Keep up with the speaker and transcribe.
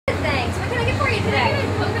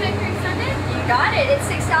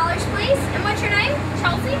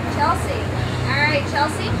Chelsea. All right,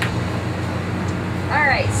 Chelsea. All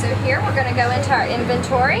right, so here we're going to go into our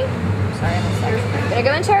inventory. Sorry, I'm going to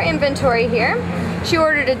go into our inventory here. She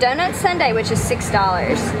ordered a donut sundae, which is $6. So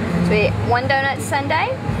we get one donut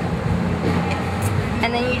sundae,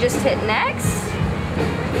 and then you just hit next,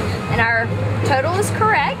 and our total is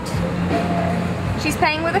correct. She's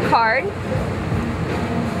paying with a card.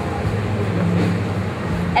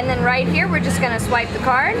 And then right here, we're just going to swipe the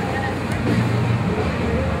card.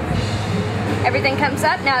 Everything comes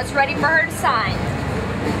up. Now it's ready for her to sign.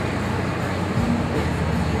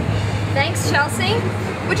 Thanks, Chelsea.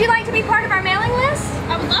 Would you like to be part of our mailing list?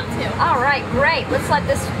 I would love to. All right, great. Let's let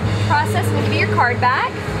this process and give you your card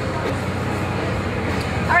back.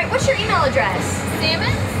 All right, what's your email address?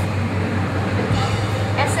 Sammons?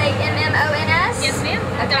 S-A-M-M-O-N-S? Yes, ma'am.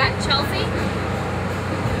 Okay. Chelsea.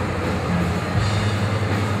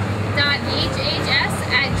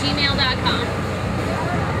 .hhs@gmail.com.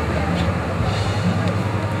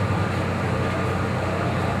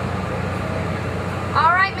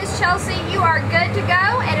 All right, Miss Chelsea, you are good to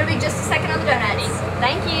go, and it'll be just a second on the donuts.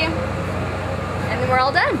 Thank you. And then we're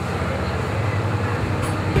all done.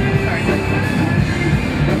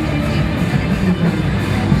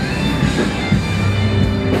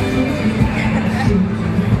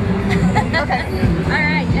 Okay. All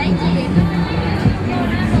right, thank you.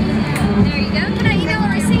 There you go. Can I email a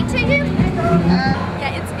receipt to you?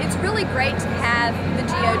 Yeah, it's really great to have the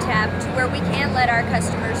Geotab to where we can let our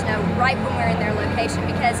customers know right when we're in their location,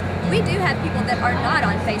 because we do have people that are not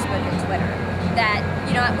on Facebook and Twitter. That,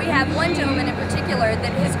 you know, we have one gentleman in particular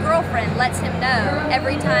that his girlfriend lets him know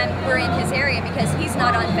every time we're in his area because he's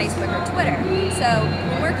not on Facebook or Twitter. So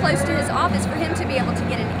when we're close to his office, for him to be able to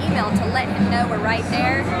get an email to let him know we're right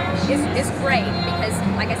there is great, because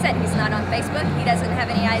like I said, he's not on Facebook, he doesn't have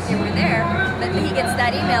any idea we're there, but when he gets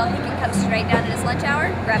that email, he can come straight down at his lunch hour,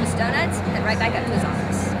 grab his donuts, and then right back up to his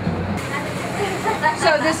office.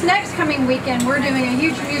 So this next coming weekend, we're doing a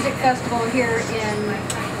huge music festival here in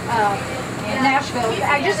Nashville,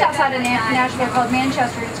 just outside of Nashville, called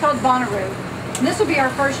Manchester. It's called Bonnor. And this will be our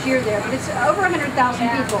first year there, but it's over 100,000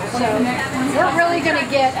 people. So we're really going to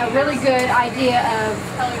get a really good idea of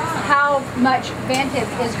how much Vantiv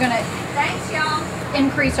is going to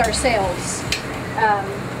increase our sales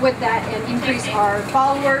with that, and increase our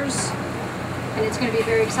followers. And it's going to be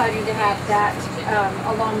very exciting to have that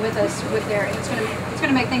along with us with there. It's going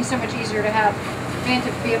to make things so much easier to have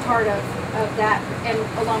Vantiv be a part of that, and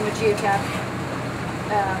along with Geotab.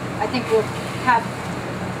 I think we'll have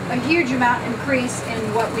a huge amount increase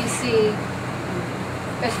in what we see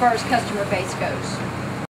as far as customer base goes.